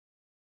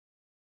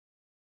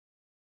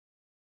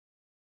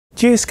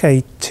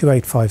GSK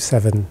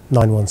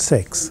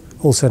 2857916,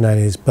 also known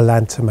as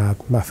Belantamab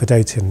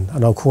mafodotin,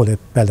 and I'll call it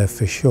Bela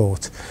for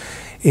short,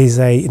 is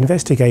an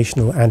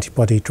investigational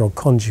antibody-drug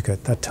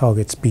conjugate that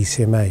targets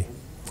BCMA.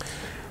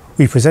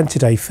 We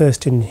presented a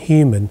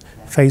first-in-human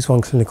phase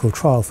 1 clinical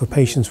trial for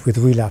patients with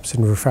relapsed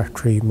and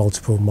refractory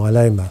multiple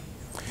myeloma.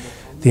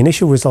 The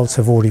initial results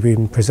have already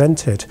been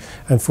presented,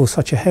 and for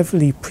such a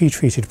heavily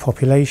pretreated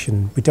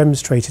population, we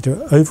demonstrated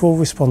an overall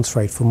response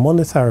rate for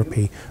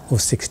monotherapy of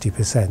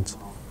 60%.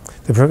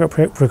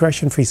 The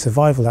progression-free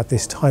survival at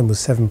this time was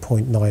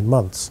 7.9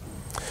 months.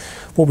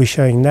 What we're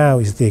showing now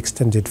is the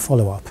extended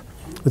follow-up.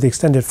 With the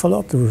extended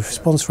follow-up, the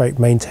response rate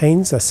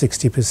maintains at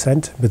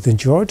 60%, but the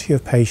majority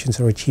of patients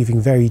are achieving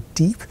very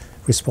deep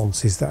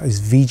responses, that is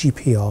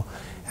VGPR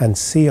and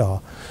CR.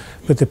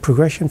 But the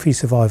progression-free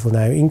survival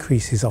now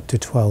increases up to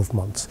 12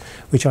 months,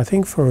 which I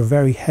think for a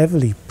very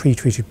heavily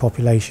pretreated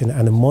population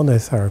and a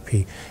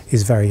monotherapy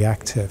is very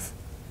active.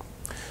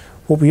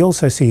 What we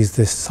also see is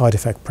this side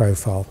effect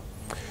profile.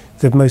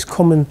 The most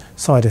common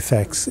side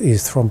effects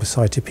is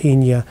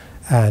thrombocytopenia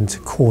and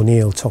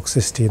corneal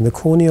toxicity, and the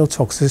corneal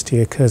toxicity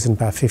occurs in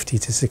about 50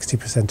 to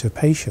 60% of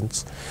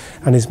patients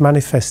and is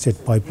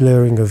manifested by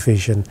blurring of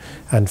vision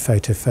and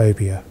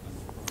photophobia.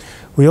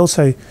 We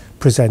also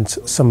present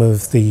some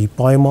of the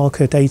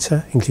biomarker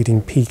data,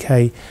 including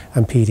PK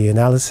and PD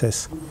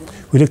analysis.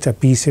 We looked at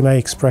BCMA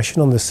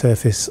expression on the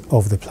surface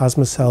of the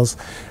plasma cells,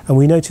 and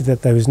we noted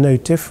that there was no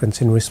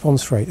difference in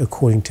response rate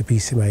according to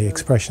BCMA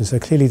expression. So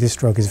clearly this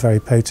drug is very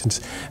potent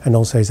and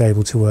also is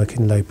able to work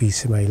in low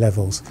BCMA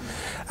levels.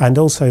 And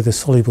also the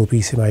soluble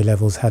BCMA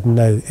levels had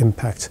no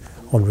impact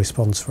on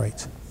response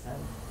rate.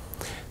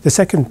 The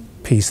second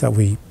piece that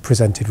we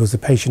presented was the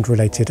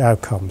patient-related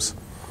outcomes.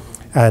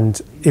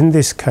 And in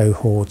this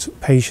cohort,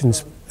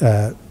 patients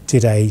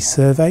did a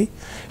survey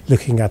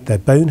looking at their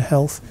bone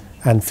health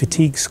and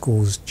fatigue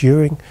scores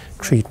during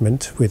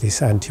treatment with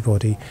this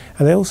antibody,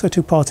 and they also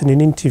took part in an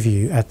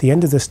interview at the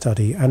end of the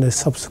study and a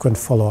subsequent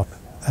follow-up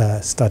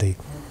study.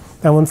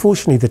 Now,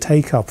 unfortunately, the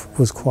take-up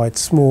was quite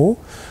small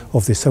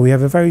of this, so we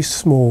have a very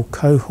small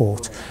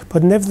cohort,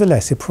 but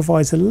nevertheless, it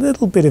provides a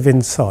little bit of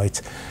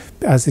insight,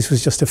 as this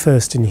was just a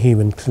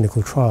first-in-human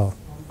clinical trial.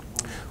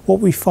 What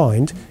we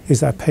find is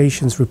that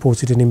patients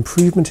reported an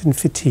improvement in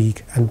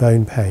fatigue and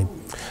bone pain,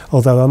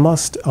 although I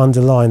must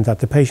underline that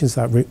the patients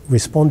that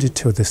responded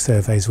to the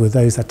surveys were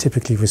those that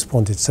typically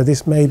responded, so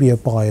this may be a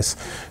bias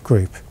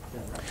group.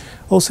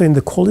 Also, in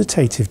the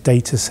qualitative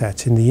data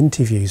set in the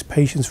interviews,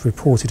 patients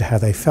reported how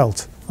they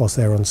felt whilst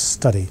they were on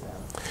study.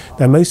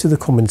 Now, most of the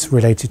comments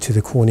related to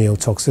the corneal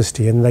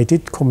toxicity, and they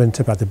did comment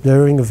about the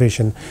blurring of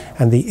vision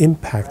and the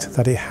impact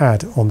that it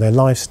had on their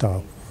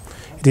lifestyle.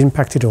 It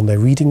impacted on their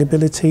reading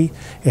ability,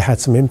 it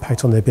had some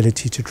impact on their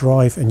ability to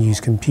drive and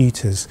use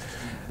computers.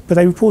 But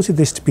they reported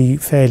this to be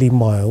fairly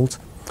mild,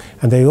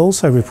 and they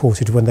also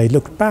reported when they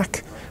looked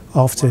back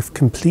after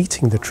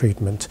completing the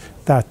treatment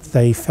that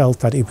they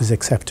felt that it was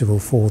acceptable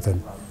for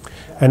them.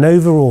 And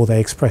overall they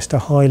expressed a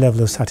high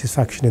level of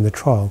satisfaction in the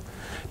trial,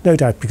 no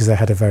doubt because they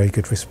had a very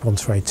good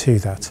response rate to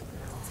that.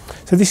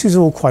 So this is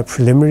all quite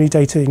preliminary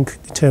data in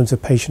terms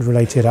of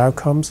patient-related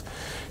outcomes.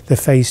 The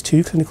phase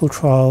 2 clinical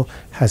trial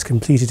has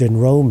completed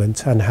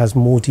enrolment and has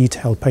more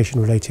detailed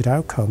patient-related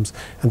outcomes,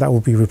 and that will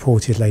be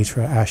reported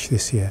later at ASH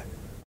this year.